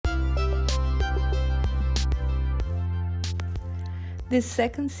This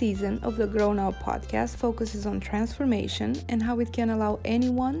second season of the Grow Now podcast focuses on transformation and how it can allow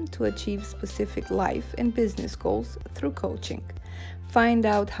anyone to achieve specific life and business goals through coaching. Find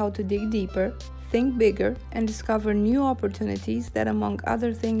out how to dig deeper, think bigger, and discover new opportunities that, among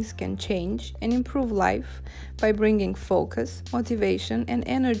other things, can change and improve life by bringing focus, motivation, and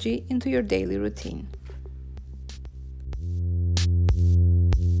energy into your daily routine.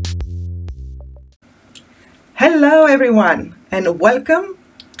 Hello everyone, and welcome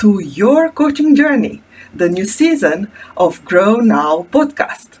to Your Coaching Journey, the new season of Grow Now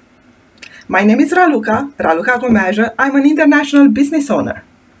podcast. My name is Raluca Gomeja. I'm an international business owner,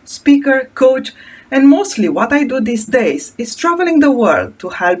 speaker, coach, and mostly what I do these days is traveling the world to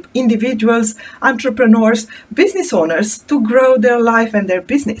help individuals, entrepreneurs, business owners to grow their life and their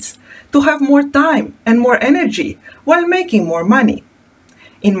business, to have more time and more energy while making more money.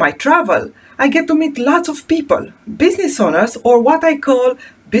 In my travel, I get to meet lots of people, business owners, or what I call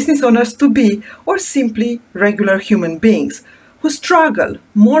business owners to be, or simply regular human beings, who struggle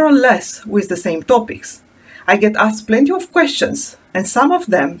more or less with the same topics. I get asked plenty of questions, and some of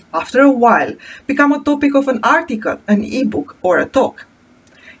them, after a while, become a topic of an article, an ebook, or a talk.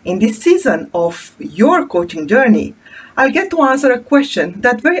 In this season of Your Coaching Journey, I'll get to answer a question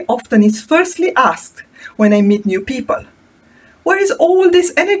that very often is firstly asked when I meet new people. Where is all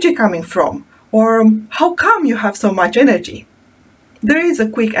this energy coming from? Or how come you have so much energy? There is a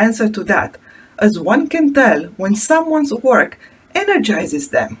quick answer to that, as one can tell when someone's work energizes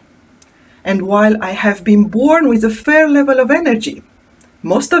them. And while I have been born with a fair level of energy,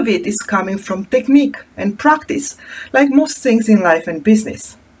 most of it is coming from technique and practice, like most things in life and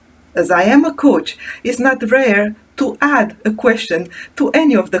business. As I am a coach, it's not rare to add a question to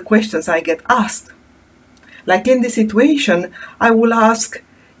any of the questions I get asked. Like in this situation, I will ask,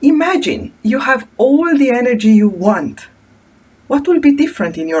 imagine you have all the energy you want. What will be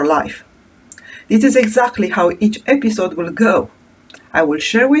different in your life? This is exactly how each episode will go. I will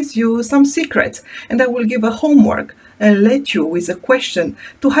share with you some secrets, and I will give a homework and let you with a question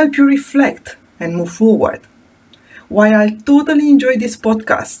to help you reflect and move forward. While I totally enjoy this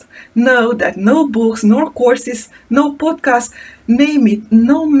podcast, know that no books, nor courses, no podcasts, name it,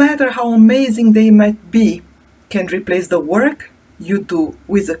 no matter how amazing they might be, can replace the work you do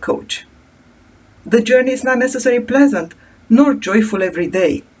with a coach. The journey is not necessarily pleasant nor joyful every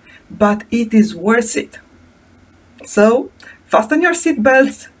day, but it is worth it. So, fasten your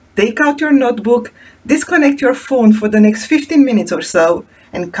seatbelts, take out your notebook, disconnect your phone for the next 15 minutes or so,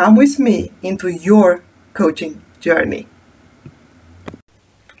 and come with me into your coaching journey.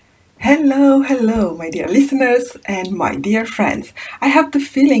 Hello, my dear listeners and my dear friends. I have the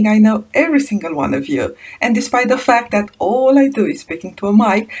feeling I know every single one of you, and despite the fact that all I do is speaking to a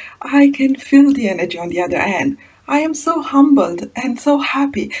mic, I can feel the energy on the other end. I am so humbled and so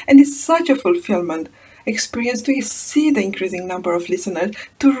happy, and it's such a fulfillment experience to see the increasing number of listeners,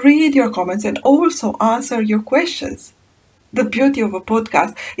 to read your comments and also answer your questions. The beauty of a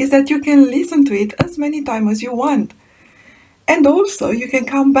podcast is that you can listen to it as many times as you want. And also, you can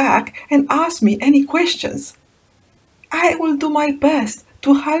come back and ask me any questions. I will do my best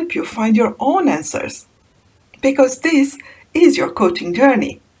to help you find your own answers, because this is your coaching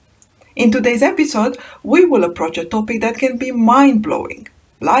journey. In today's episode, we will approach a topic that can be mind-blowing,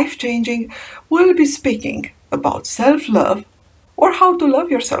 life-changing. We'll be speaking about self-love, or how to love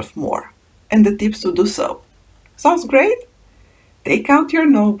yourself more, and the tips to do so. Sounds great? Take out your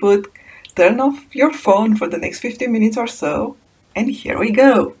notebook, turn off your phone for the next 15 minutes or so, and here we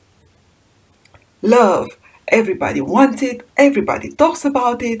go. Love. Everybody wants it, everybody talks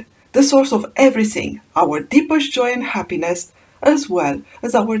about it, the source of everything, our deepest joy and happiness, as well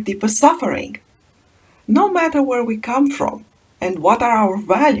as our deepest suffering. No matter where we come from and what are our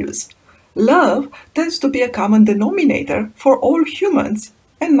values, love tends to be a common denominator for all humans,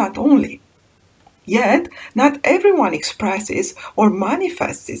 and not only. Yet, not everyone expresses or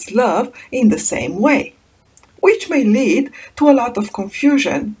manifests its love in the same way, which may lead to a lot of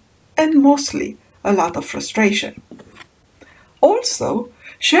confusion and mostly a lot of frustration. Also,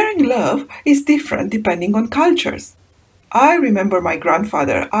 sharing love is different depending on cultures. I remember my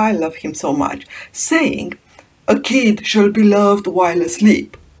grandfather, I love him so much, saying, "A kid shall be loved while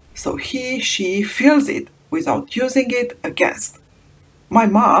asleep, so she feels it without using it against." My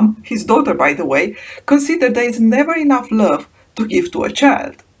mom, his daughter by the way, considered there is never enough love to give to a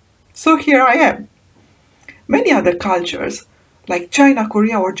child. So here I am. Many other cultures, like China,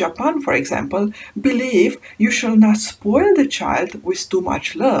 Korea, or Japan, for example, believe you shall not spoil the child with too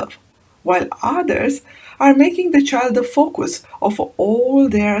much love, while others are making the child the focus of all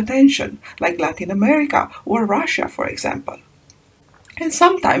their attention, like Latin America or Russia, for example. And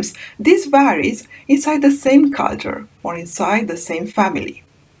sometimes this varies inside the same culture or inside the same family.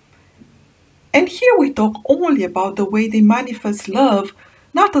 And here we talk only about the way they manifest love,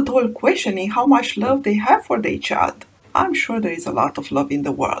 not at all questioning how much love they have for their child. I'm sure there is a lot of love in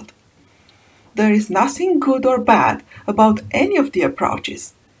the world. There is nothing good or bad about any of the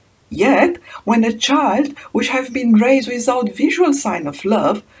approaches. Yet, when a child which has been raised without visual sign of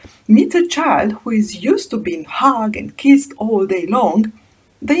love meets a child who is used to being hugged and kissed all day long,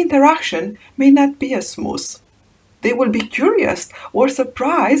 the interaction may not be as smooth. They will be curious or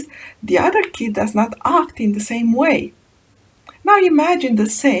surprised the other kid does not act in the same way. Now imagine the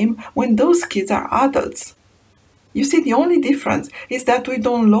same when those kids are adults. You see, the only difference is that we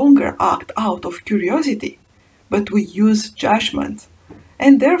no longer act out of curiosity, but we use judgment.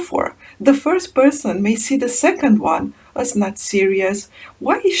 And therefore, the first person may see the second one as not serious.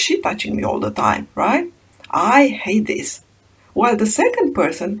 Why is she touching me all the time, right? I hate this. While the second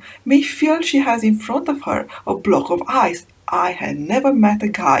person may feel she has in front of her a block of ice. I had never met a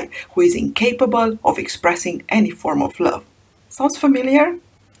guy who is incapable of expressing any form of love. Sounds familiar?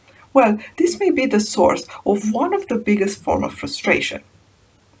 Well, this may be the source of one of the biggest forms of frustration.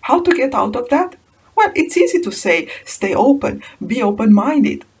 How to get out of that? Well, it's easy to say, stay open, be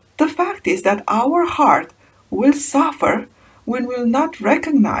open-minded. The fact is that our heart will suffer when we'll not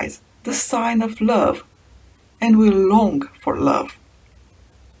recognize the sign of love and will long for love.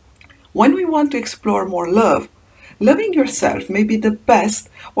 When we want to explore more love, loving yourself may be the best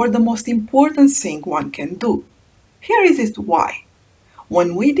or the most important thing one can do. Here is why.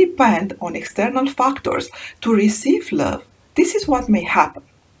 When we depend on external factors to receive love, this is what may happen.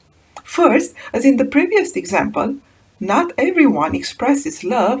 First, as in the previous example, not everyone expresses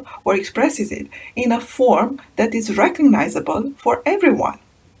love or expresses it in a form that is recognizable for everyone.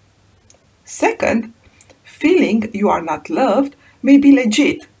 Second, feeling you are not loved may be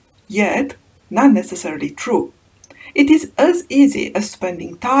legit, yet not necessarily true. It is as easy as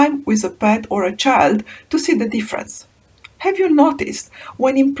spending time with a pet or a child to see the difference. Have you noticed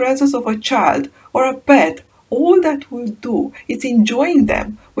when in presence of a child or a pet, all that we do is enjoying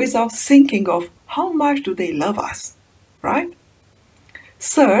them without thinking of how much do they love us, right?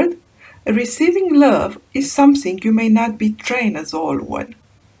 Third, receiving love is something you may not be trained as all one.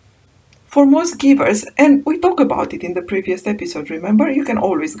 For most givers, and we talked about it in the previous episode, remember? You can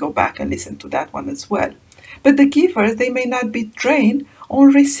always go back and listen to that one as well. But the givers, they may not be trained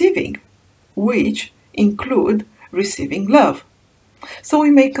on receiving, which include receiving love. So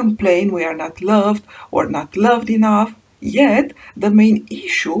we may complain we are not loved or not loved enough, yet the main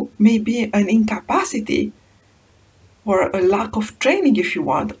issue may be an incapacity or a lack of training, if you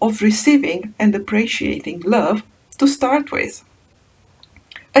want, of receiving and appreciating love to start with.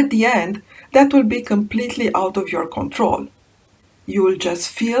 At the end, that will be completely out of your control. You will just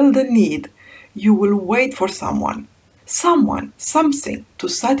feel the need. You will wait for someone, something to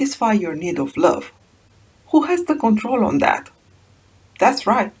satisfy your need of love. Who has the control on that? That's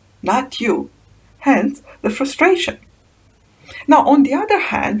right, not you. Hence, the frustration. Now, on the other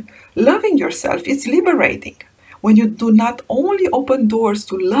hand, loving yourself is liberating. When you do not only open doors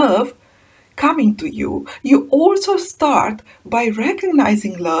to love coming to you, you also start by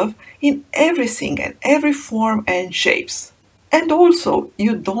recognizing love in everything and every form and shapes. And also,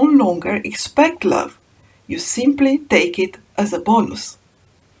 you no longer expect love. You simply take it as a bonus.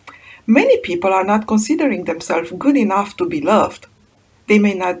 Many people are not considering themselves good enough to be loved. They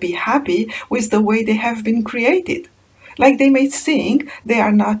may not be happy with the way they have been created. Like they may think they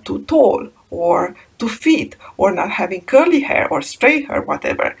are not too tall or too fit or not having curly hair or straight hair,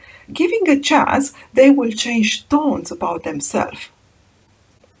 whatever. Giving a chance, they will change tones about themselves.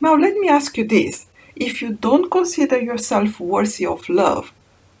 Now let me ask you this. If you don't consider yourself worthy of love,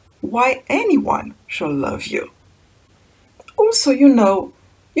 why anyone shall love you? Also, you know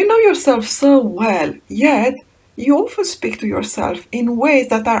yourself so well, yet you often speak to yourself in ways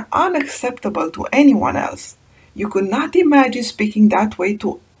that are unacceptable to anyone else. You could not imagine speaking that way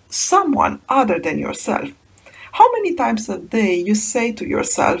to someone other than yourself. How many times a day you say to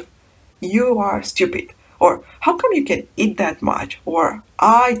yourself, you are stupid, or how come you can eat that much, or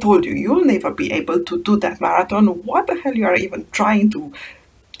I told you you'll never be able to do that marathon, what the hell you are even trying to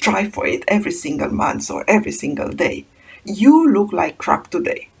try for it every single month or every single day. You look like crap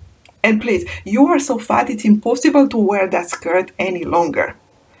today. And please, you are so fat it's impossible to wear that skirt any longer.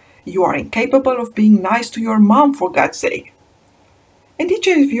 You are incapable of being nice to your mom, for God's sake. And each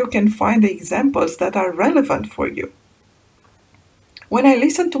of you can find the examples that are relevant for you. When I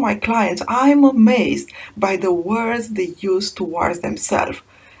listen to my clients, I'm amazed by the words they use towards themselves,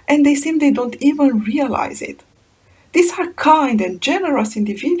 and they seem they don't even realize it. These are kind and generous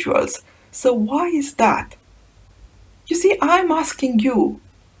individuals. So why is that? You see, I'm asking you,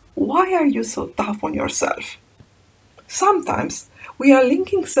 why are you so tough on yourself? Sometimes we are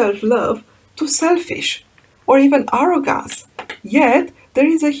linking self-love to selfish or even arrogance, yet there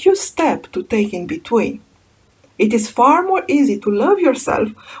is a huge step to take in between. It is far more easy to love yourself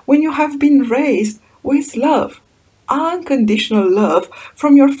when you have been raised with love, unconditional love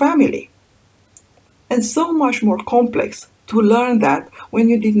from your family, and so much more complex to learn that when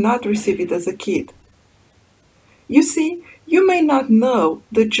you did not receive it as a kid. You see, you may not know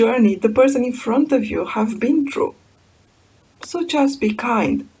the journey the person in front of you have been through. So just be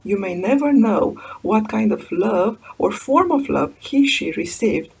kind. You may never know what kind of love or form of love she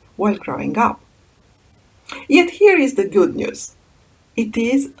received while growing up. Yet here is the good news. It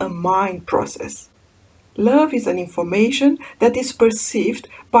is a mind process. Love is an information that is perceived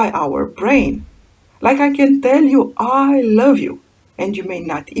by our brain. Like I can tell you, I love you, and you may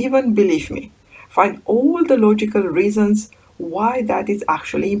not even believe me. Find all the logical reasons why that is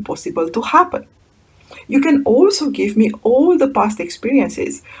actually impossible to happen. You can also give me all the past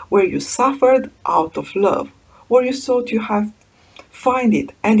experiences where you suffered out of love, or you thought you have find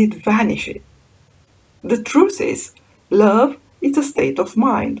it and it vanished. The truth is, love is a state of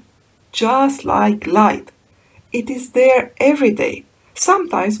mind, just like light. It is there every day,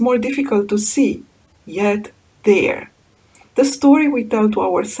 sometimes more difficult to see, yet there. The story we tell to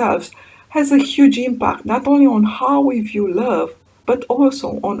ourselves has a huge impact not only on how we view love, but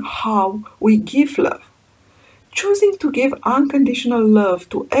also on how we give love. Choosing to give unconditional love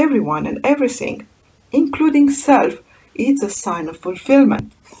to everyone and everything, including self, is a sign of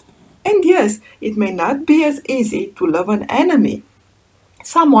fulfillment. And yes, it may not be as easy to love an enemy,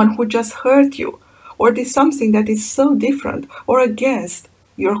 someone who just hurt you, or did something that is so different or against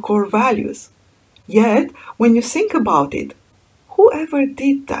your core values. Yet, when you think about it, whoever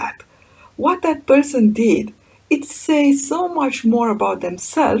did that, what that person did, it says so much more about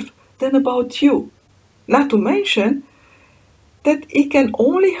themselves than about you. Not to mention that it can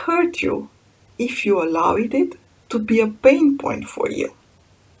only hurt you if you allow it to be a pain point for you.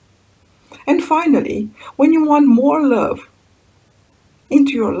 And finally, when you want more love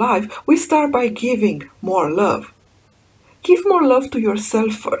into your life, we start by giving more love. Give more love to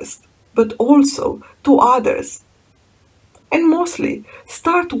yourself first, but also to others. And mostly,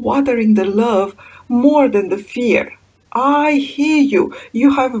 start watering the love more than the fear. I hear you.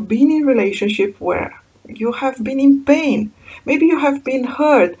 You have been in relationship where you have been in pain. Maybe you have been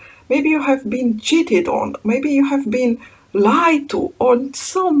hurt. Maybe you have been cheated on. Maybe you have been lied to, or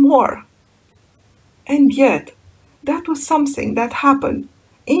so more. And yet, that was something that happened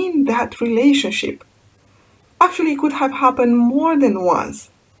in that relationship. Actually, it could have happened more than once.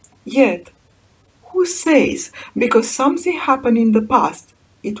 Yet, who says because something happened in the past,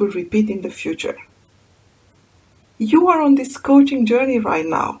 it will repeat in the future? You are on this coaching journey right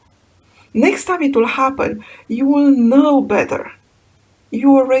now. Next time it will happen, you will know better.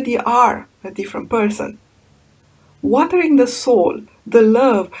 You already are a different person. Watering the soul, the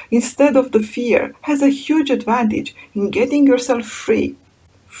love, instead of the fear, has a huge advantage in getting yourself free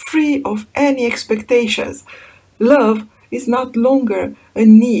of any expectations. Love is not longer a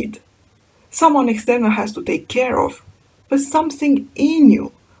need. Someone external has to take care of, but something in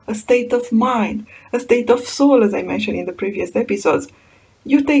you, a state of mind, a state of soul, as I mentioned in the previous episodes.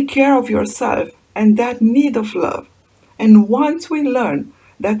 You take care of yourself and that need of love. And once we learn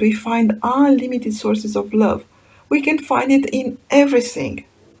that we find unlimited sources of love, we can find it in everything,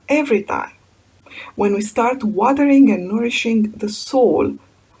 every time. When we start watering and nourishing the soul,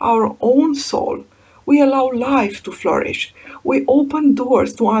 our own soul, we allow life to flourish. We open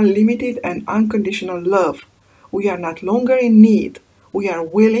doors to unlimited and unconditional love. We are not longer in need. We are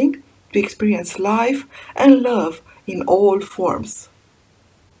willing to experience life and love in all forms.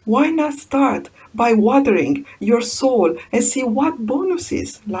 Why not start by watering your soul and see what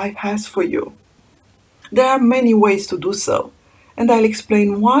bonuses life has for you? There are many ways to do so, and I'll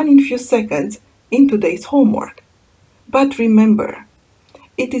explain one in a few seconds in today's homework. But remember,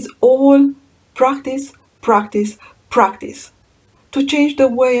 it is all practice, practice, practice. To change the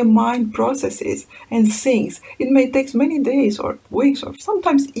way a mind processes and thinks, it may take many days or weeks or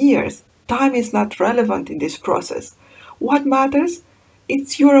sometimes years. Time is not relevant in this process. What matters?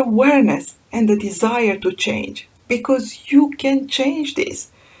 It's your awareness and the desire to change, because you can change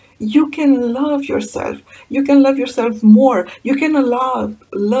this. You can love yourself. You can love yourself more. You can allow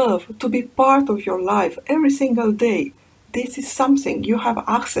love to be part of your life every single day. This is something you have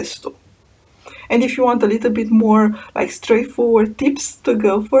access to. And if you want a little bit more like straightforward tips to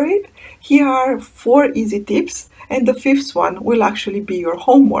go for it, here are 4 easy tips, and the 5th one will actually be your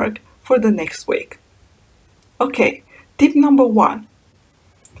homework for the next week. Okay, tip number 1.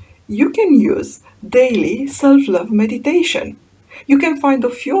 You can use daily self-love meditation. You can find a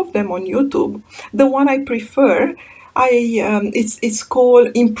few of them on YouTube. The one I prefer, it's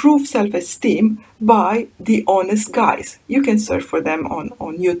called Improve Self-Esteem by The Honest Guys. You can search for them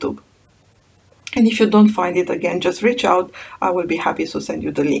on YouTube. And if you don't find it, again, just reach out. I will be happy to send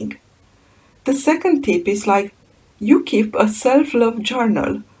you the link. The second tip is like you keep a self-love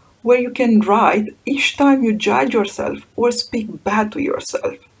journal where you can write each time you judge yourself or speak bad to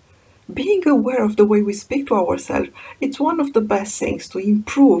yourself. Being aware of the way we speak to ourselves, it's one of the best things to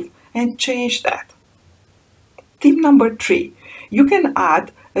improve and change that. Tip number 3, you can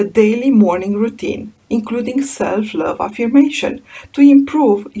add a daily morning routine, including self-love affirmation, to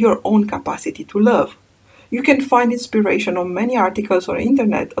improve your own capacity to love. You can find inspiration on many articles on the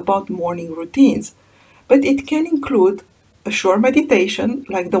internet about morning routines, but it can include a short meditation,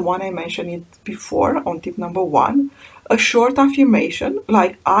 like the one I mentioned before on tip number 1, a short affirmation,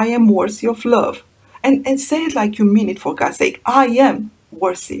 like I am worthy of love, and say it like you mean it, for God's sake, I am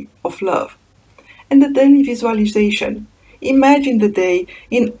worthy of love. And the daily visualization, imagine the day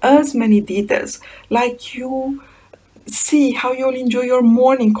in as many details, like you see how you'll enjoy your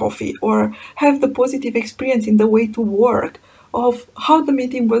morning coffee or have the positive experience in the way to work, of how the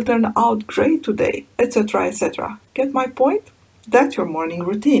meeting will turn out great today, etc., etc. Get my point? That's your morning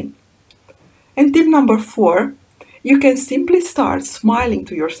routine. And tip number 4, you can simply start smiling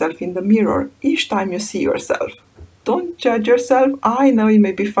to yourself in the mirror each time you see yourself. Don't judge yourself. I know it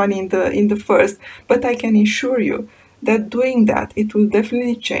may be funny in the first, but I can assure you that doing that, it will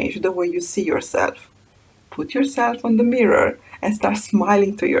definitely change the way you see yourself. Put yourself on the mirror and start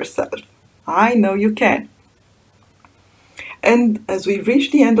smiling to yourself. I know you can. And as we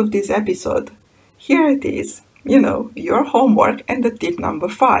reach the end of this episode, here it is, your homework and the tip number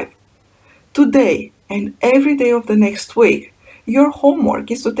 5. Today and every day of the next week, your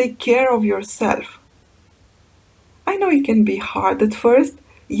homework is to take care of yourself. I know it can be hard at first,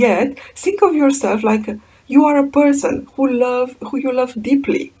 yet think of yourself like you are a person who you love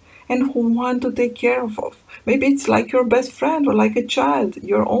deeply and who want to take care of. Maybe it's like your best friend or like a child,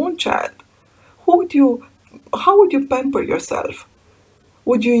 your own child. How would you pamper yourself?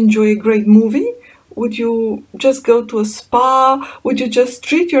 Would you enjoy a great movie? Would you just go to a spa? Would you just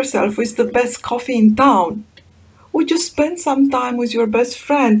treat yourself with the best coffee in town? Would you spend some time with your best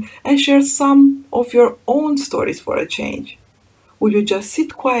friend and share some of your own stories for a change? Would you just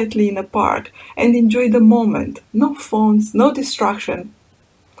sit quietly in a park and enjoy the moment? No phones, no distraction.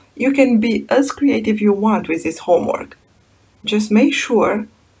 You can be as creative you want with this homework. Just make sure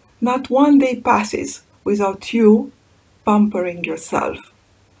not one day passes without you pampering yourself.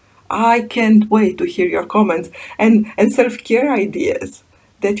 I can't wait to hear your comments and self-care ideas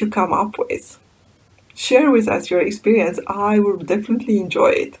that you come up with. Share with us your experience. I will definitely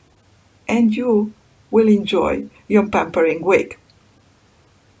enjoy it. And you will enjoy your pampering week.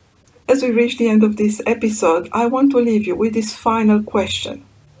 As we reach the end of this episode, I want to leave you with this final question.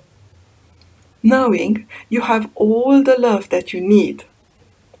 Knowing you have all the love that you need,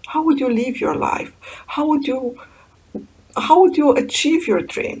 how would you live your life? How would you achieve your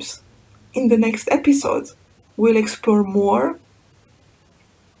dreams? In the next episode, we'll explore more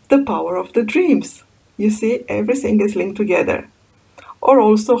the power of the dreams. You see, everything is linked together. Or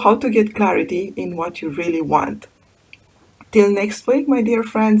also how to get clarity in what you really want. Till next week, my dear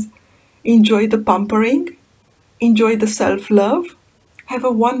friends, enjoy the pampering, enjoy the self-love, have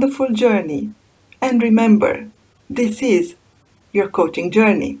a wonderful journey. And remember, this is your coaching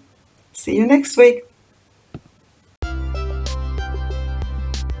journey. See you next week.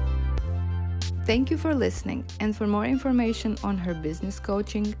 Thank you for listening, and for more information on her business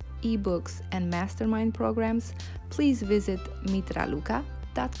coaching, ebooks, and mastermind programs, please visit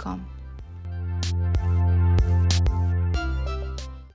mitraluka.com.